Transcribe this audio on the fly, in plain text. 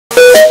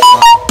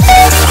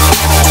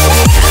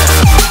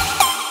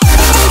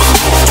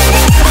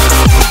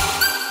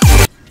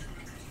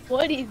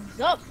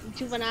up,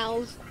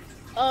 juveniles?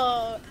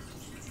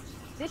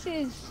 This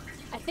is,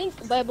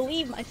 I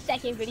believe my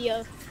second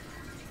video,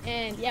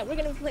 and yeah, we're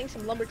gonna be playing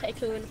some Lumber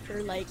Tycoon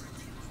for like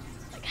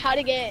how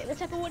to get what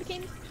type of wood,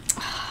 King?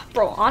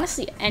 Bro,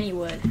 honestly, any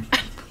wood.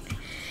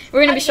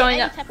 We're gonna be showing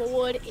any up type of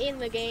wood in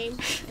the game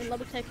in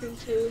Lumber Tycoon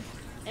 2,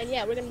 and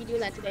yeah, we're gonna be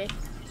doing that today.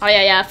 Oh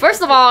yeah.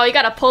 First of all, you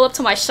gotta pull up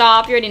to my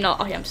shop. You already know.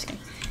 Oh yeah, I'm just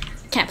kidding.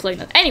 Can't plug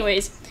that.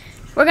 Anyways,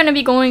 we're gonna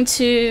be going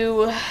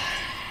to.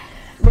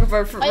 We're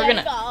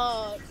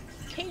gonna.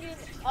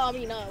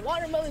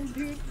 Watermelon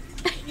dude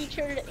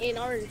featured in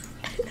our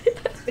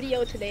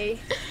video today,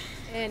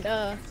 and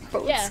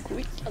Bro, yeah,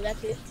 so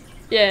that's it.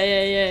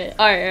 Yeah.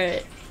 All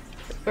right.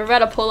 We're about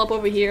to pull up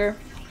over here,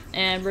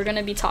 and we're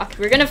gonna be talking.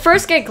 We're gonna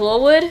first get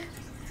glowwood,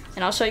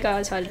 and I'll show you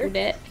guys how to do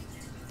that.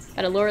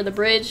 Gotta lower the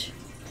bridge.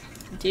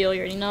 Deal,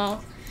 you already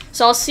know.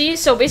 So I'll see.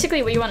 So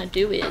basically, what you want to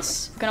do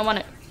is you're gonna want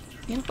to,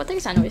 what the heck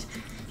is that noise?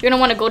 You're gonna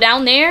want to go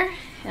down there,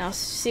 and I'll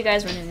see you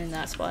guys running in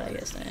that spot, I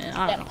guess.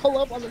 I don't know. Pull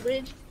up on the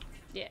bridge.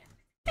 Yeah.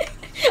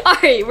 All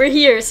right, we're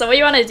here. So what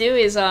you want to do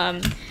is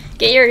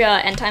get your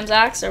end times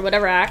axe or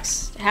whatever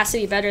axe. It has to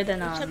be better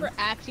than whichever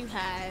axe you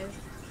have.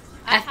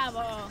 I have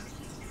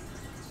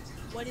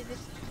what is this?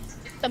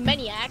 The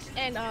mini axe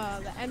and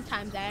the end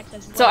times axe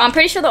as well. So I'm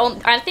pretty sure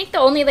I think the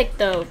only like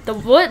the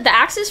wood, the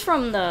axes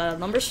from the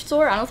lumber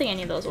store, I don't think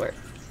any of those work.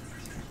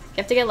 You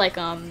have to get like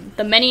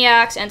the mini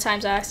axe, end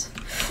times axe.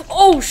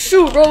 Oh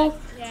shoot, bro!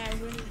 Yeah,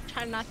 we're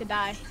trying not to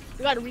die.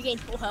 We gotta regain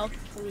full health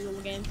before we go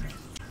again.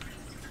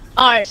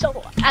 Alright,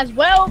 so as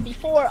well,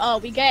 before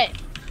we get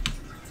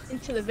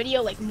into the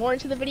video, like more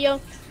into the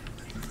video,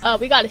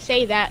 we gotta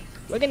say that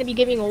we're gonna be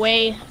giving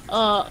away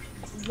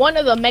one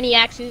of the many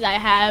axes I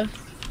have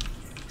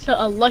to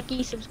a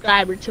lucky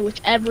subscriber, to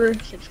whichever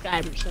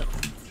subscriber. So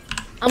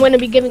I'm gonna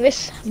be giving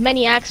this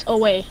mini axe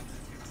away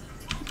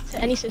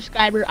to any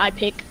subscriber I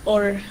pick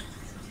or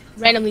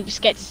randomly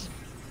just gets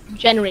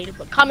generated.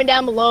 But comment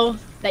down below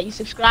that you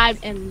subscribe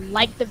and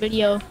like the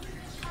video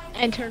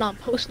and turn on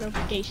post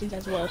notifications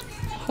as well.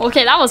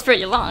 Okay, that was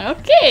pretty long.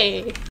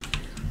 Okay.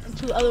 And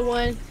to the other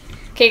one.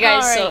 Okay,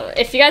 guys. Right. So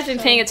if you guys been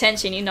paying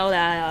attention, you know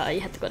that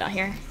you have to go down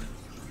here.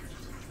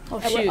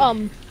 Oh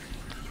shoot.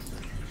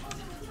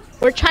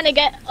 We're trying to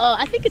get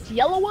I think it's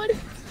yellow wood.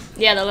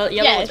 Yeah, the yellow.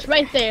 Yeah, it's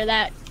right there.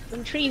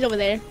 Them trees over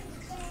there.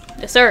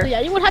 Yes, sir. So yeah,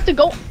 you would have to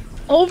go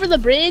over the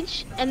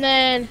bridge, and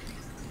then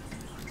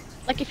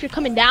like if you're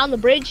coming down the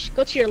bridge,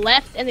 go to your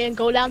left and then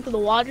go down to the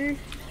water,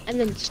 and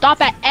then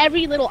stop at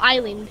every little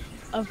island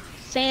of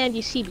sand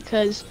you see,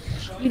 because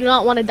you do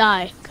not want to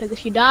die, because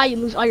if you die you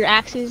lose all your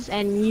axes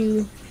and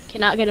you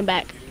cannot get them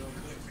back.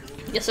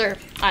 Yes, sir.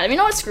 Alright, let me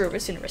know what screw we're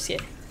just gonna risk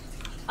it.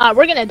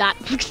 We're gonna die.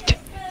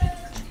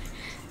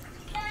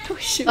 Oh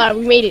shoot. Alright,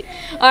 we made it.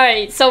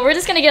 Alright, so we're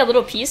just gonna get a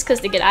little piece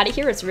because to get out of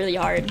here it's really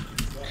hard.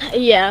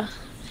 Yeah.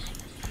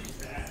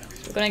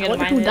 We're gonna get I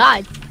wonder who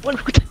died.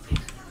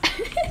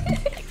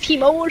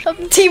 T-Mobile or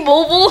something?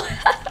 T-Mobile?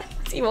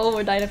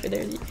 T-Mobile died up in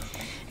there.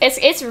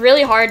 It's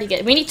really hard to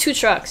get. We need 2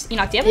 trucks. You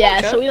know, do you have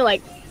another truck? So we need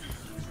like.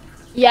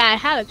 Yeah, I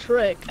had a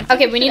truck.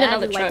 Okay, we need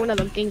another truck. Like one of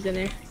them things in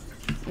there.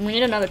 We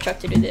need another truck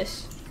to do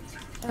this.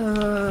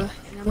 And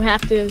we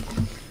have to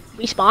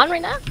respawn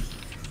right now.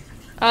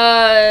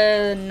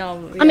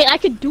 No. I mean, I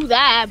could do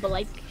that, but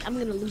like, I'm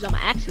gonna lose all my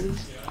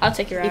axes. I'll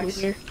take your axe.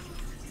 Here.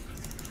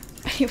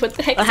 What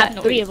the heck? I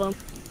have 3 of them.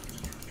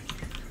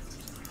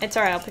 It's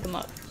alright. I'll pick them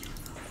up.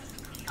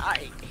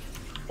 Alright.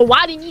 But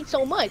why do you need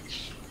so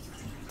much?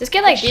 Just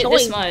get like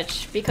this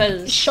much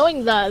because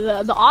showing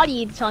the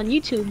audience on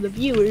YouTube, the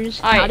viewers,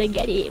 how to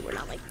get it. We're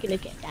not like gonna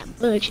get that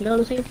much. You know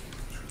what I'm saying?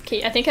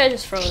 Okay, I think I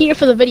just froze. Here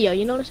for the video.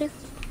 You know what I'm saying?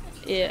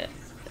 Yeah.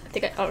 I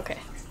think I. Oh, okay.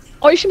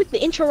 Or you should make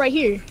the intro right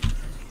here.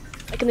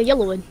 Like in the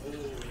yellow one.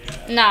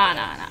 Nah.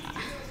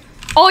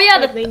 Oh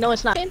yeah, they know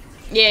it's not.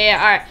 Yeah.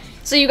 All right.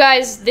 So you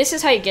guys, this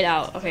is how you get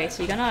out. Okay,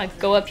 so you're gonna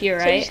go up here,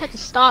 right? So you just have to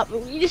stop.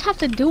 You just have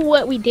to do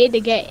what we did to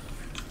get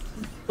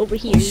over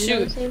here. Oh, you know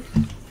what I'm saying?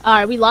 All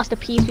right, we lost a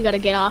piece. We gotta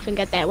get off and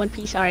get that one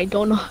piece. All right,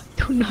 do not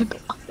go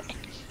off there.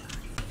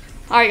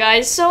 All right,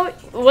 guys. So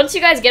once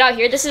you guys get out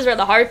here, this is where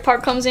the hard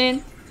part comes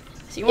in.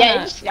 So you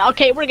wanna... Yeah.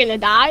 Okay, we're gonna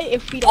die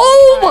if we don't.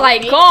 Oh my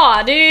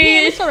god, dude!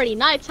 Yeah, it's already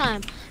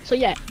nighttime. So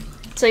yeah.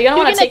 So you're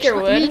gonna want to take your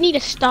wood. You need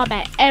to stop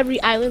at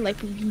every island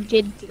like we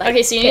did. Like,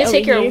 okay, so you need to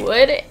take your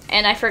wood,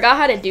 and I forgot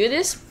how to do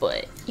this,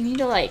 but you need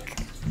to like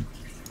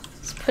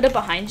just put it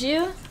behind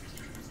you,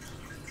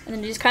 and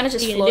then you just kind of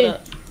just float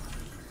up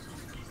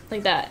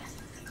like that.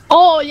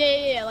 Oh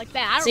yeah, like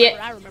that.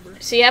 I remember.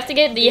 So you have to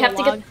get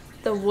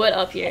the wood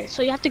up here.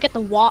 So you have to get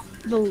the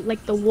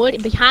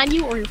wood behind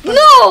you or in front.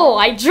 No,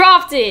 I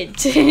dropped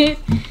it.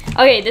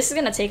 Okay, this is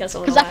gonna take us a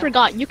little. Because I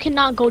forgot, you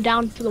cannot go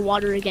down to the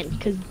water again,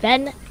 because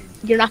then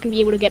you're not gonna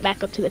be able to get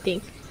back up to the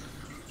thing.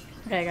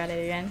 Okay, I got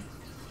it again.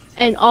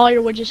 And all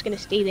your wood's just gonna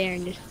stay there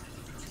and just.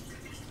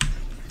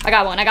 I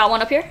got one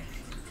up here.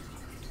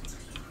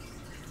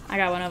 I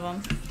got one of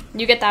them.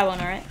 You get that one,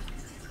 alright?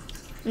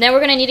 And then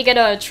we're gonna need to get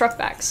a truck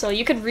back. So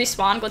you could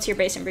respawn, go to your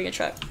base, and bring a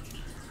truck.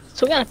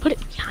 So we gotta put it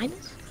behind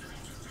us?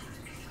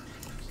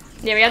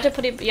 Yeah, we have to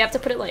put it. You have to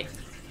put it like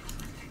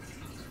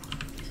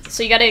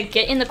So you gotta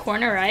get in the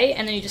corner, right?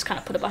 And then you just kind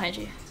of put it behind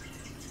you.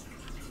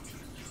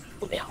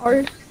 A bit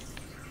hard.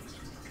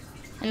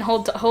 And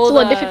hold. It's a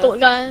little difficult,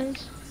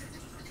 guys.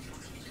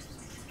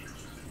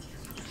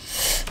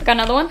 I got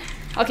another one.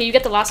 Okay, you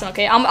get the last one.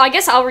 Okay, I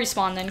guess I'll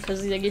respawn then,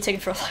 cause like, you're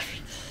taking for a lot.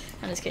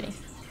 I'm just kidding.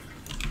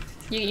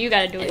 You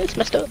gotta do it. It's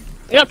messed up.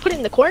 You gotta put it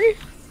in the corner.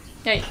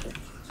 Yeah.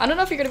 I don't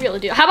know if you're gonna be able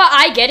to do it. How about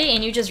I get it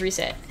and you just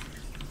reset?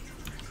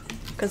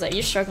 Cause like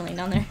you're struggling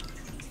down there.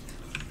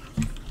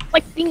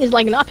 Like thing is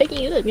like not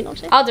picking you up. You know what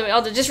I'm saying? I'll do it.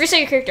 I'll do it. Just reset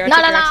your character. No.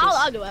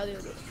 I'll do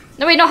it.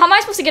 No wait, no. How am I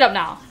supposed to get up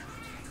now?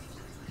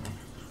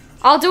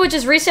 I'll do it.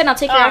 Just reset and I'll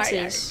take your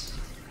axes.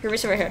 Here,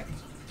 reset right here.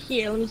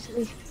 Here, let me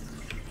see.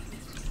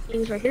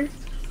 Things right here.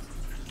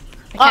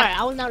 Alright,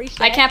 I was not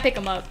reset. I can't pick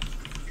them up.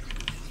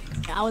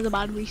 I was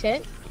about to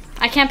reset.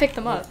 I can't pick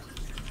them up.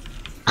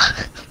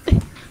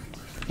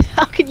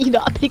 How can you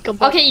not pick them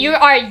up? Okay, you're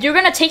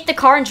gonna take the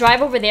car and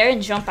drive over there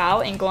and jump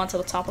out and go onto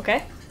the top,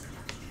 okay?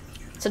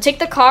 So take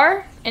the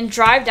car and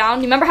drive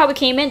down. Remember how we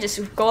came in?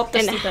 Just go up the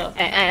steep hill.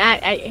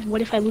 And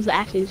what if I lose the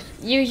axes?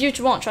 You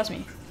won't, trust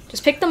me.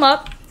 Just pick them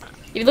up.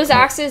 If you lose the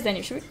axes, then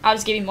you should. I'll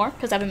just give you more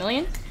because I have 1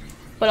 million.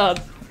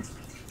 But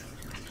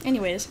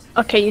anyways.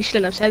 Okay, you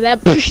shouldn't have said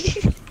that.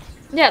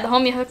 Yeah, the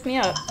homie hooked me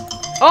up.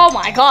 Oh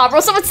my god, bro!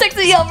 Someone texted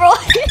me up, bro.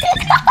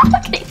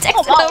 Getting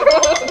texted up, bro.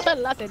 I'm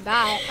trying not to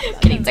die.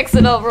 Getting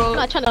texted up, bro. I'm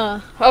not trying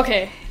to.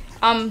 Okay,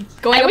 I'm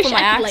going up with my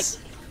axe.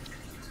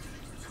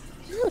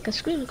 Look, a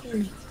screen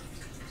recording.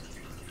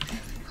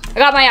 I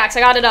got my axe.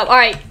 I got it up. All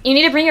right, you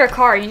need to bring your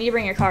car. You need to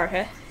bring your car,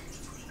 okay?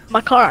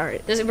 My car.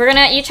 We're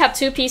gonna each have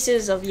 2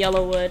 pieces of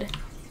yellow wood.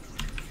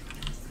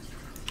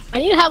 I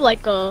need to have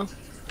like a.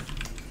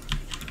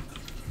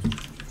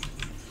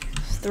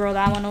 Just throw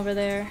that one over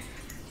there.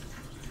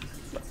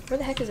 Where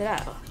the heck is it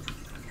at?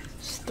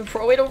 Just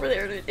throw it over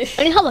there, dude.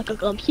 I need to have like a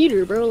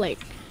computer, bro. Like.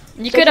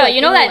 You could,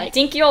 you know that like,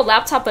 dinky old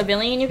laptop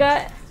pavilion you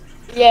got?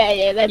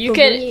 Yeah, that you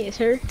pavilion is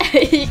her.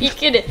 you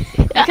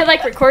could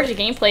like record your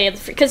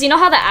gameplay because you know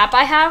how the app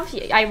I have,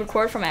 I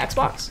record from my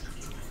Xbox.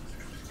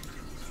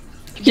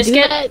 Just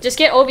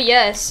get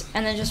OBS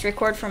and then just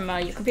record from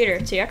your computer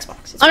to your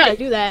Xbox. I gotta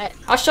do that.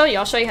 I'll show you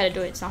how to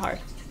do it. It's not hard.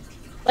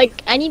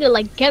 Like I need to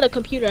like get a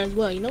computer as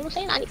well. You know what I'm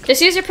saying? I need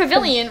just use your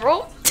pavilion,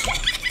 bro.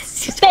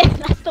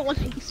 That's the one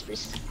I use for.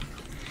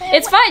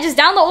 It's fine. Just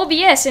download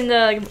OBS in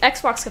the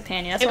Xbox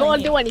companion. That's I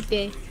won't do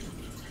anything.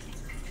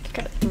 You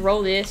gotta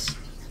throw this.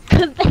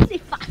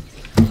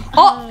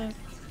 Oh!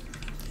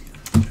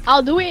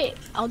 I'll do it.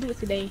 I'll do it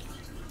today.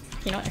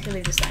 You know what? I can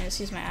leave this down. Just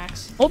use my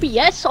axe.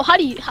 OBS? So how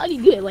do you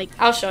do it? Like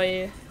I'll show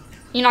you.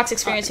 Enoch's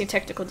experiencing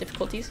technical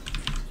difficulties.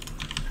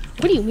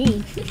 What do you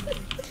mean?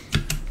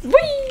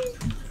 Whee!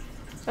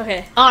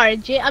 Okay.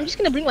 Alright, Jay, I'm just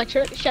gonna bring my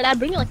shirt. Should I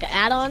bring like an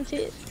add-on to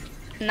it?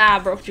 Nah,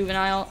 broke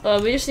juvenile.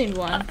 We just need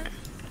one.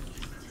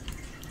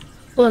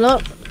 Pull it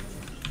up.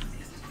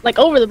 Like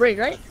over the bridge,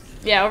 right?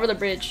 Yeah, over the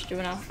bridge,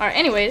 juvenile. Alright,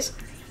 anyways.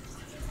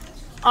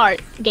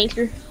 Alright,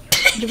 gangster.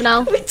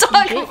 Juvenile. We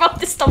talk about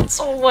this stuff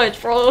so much,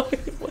 bro.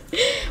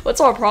 What's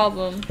our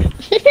problem?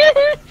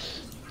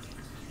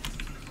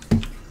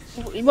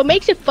 What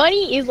makes it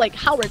funny is like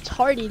how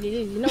retarded it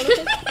is. You know what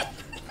I'm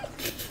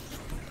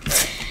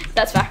saying?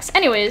 That's facts.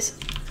 Anyways,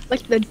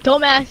 like the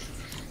dumbass,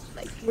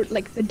 we're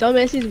like the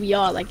dumbasses we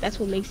are. Like that's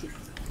what makes it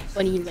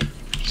funny. Like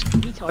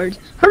retards.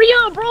 Hurry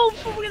up, bro!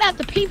 Before we're gonna have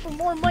to pay for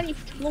more money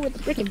to lower the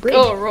freaking bridge.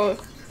 Oh, bro.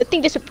 The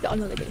thing disappeared. Oh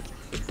no, they didn't.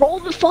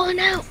 Bro, we're falling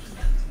out.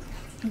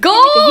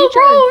 Go,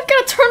 bro! We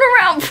gotta turn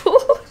around, bro.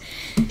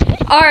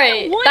 All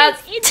right,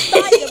 that's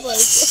inside of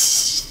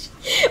us.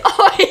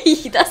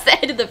 Alright, that's the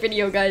end of the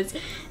video, guys.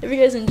 If you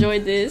guys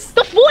enjoyed this,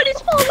 the fort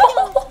is falling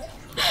out.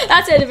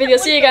 That's the end of the video.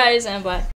 See you guys and bye.